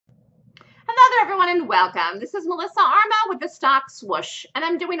everyone and welcome. This is Melissa Arma with the stock Swoosh, and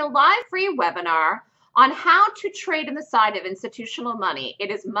I'm doing a live free webinar on how to trade in the side of institutional money.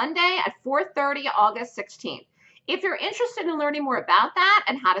 It is Monday at 4:30, August 16th. If you're interested in learning more about that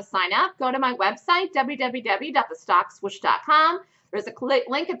and how to sign up, go to my website, www.thestockswoosh.com. There's a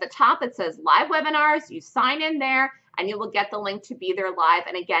link at the top that says live webinars. You sign in there and you will get the link to be there live.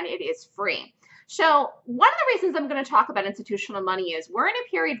 And again, it is free. So one of the reasons I'm going to talk about institutional money is we're in a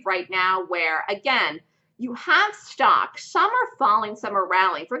period right now where, again, you have stocks. Some are falling, some are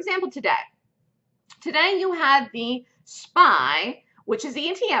rallying. For example, today you had the SPY, which is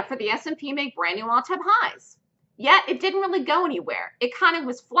the ETF for the S&P, make brand new all-time highs. Yet it didn't really go anywhere. It kind of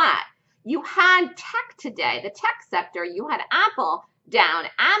was flat. You had tech today, the tech sector. You had Apple down,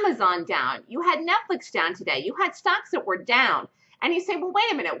 Amazon down. You had Netflix down today. You had stocks that were down. And you say, well,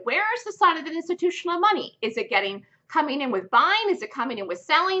 wait a minute, where is the side of the institutional money? Is it coming in with buying? Is it coming in with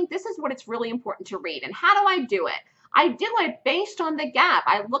selling? This is what it's really important to read. And how do I do it? I do it based on the gap.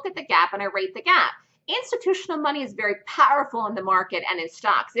 I look at the gap and I rate the gap. Institutional money is very powerful in the market and in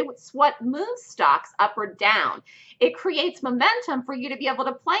stocks. It's what moves stocks up or down. It creates momentum for you to be able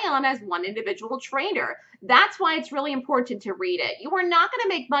to play on as one individual trader. That's why it's really important to read it. You are not going to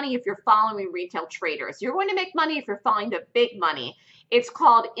make money if you're following retail traders. You're going to make money if you're following the big money. It's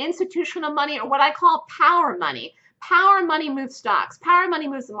called institutional money, or what I call power money. Power money moves stocks. Power money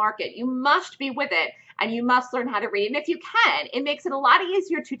moves the market. You must be with it, and you must learn how to read. And if you can, it makes it a lot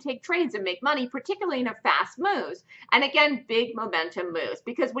easier to take trades and make money, particularly in a fast moves. And again, big momentum moves.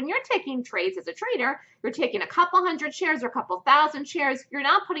 Because when you're taking trades as a trader, you're taking a couple hundred shares or a couple thousand shares. You're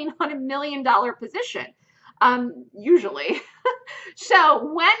not putting on $1 million position, usually. So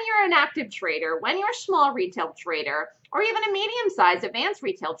when you're an active trader, when you're a small retail trader, or even a medium-sized advanced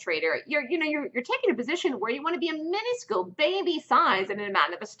retail trader, you're taking a position where you want to be a minuscule baby size in an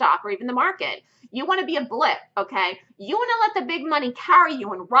amount of a stock or even the market. You want to be a blip, okay? You want to let the big money carry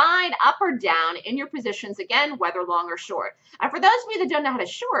you and ride up or down in your positions, again, whether long or short. And for those of you that don't know how to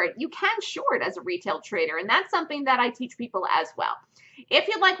short, you can short as a retail trader, and that's something that I teach people as well. If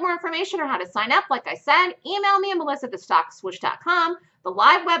you'd like more information on how to sign up, like I said, email me at melissa@thestockswoosh.com. The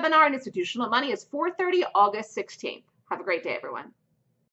live webinar on institutional money is 4:30, August 16th. Have a great day, everyone.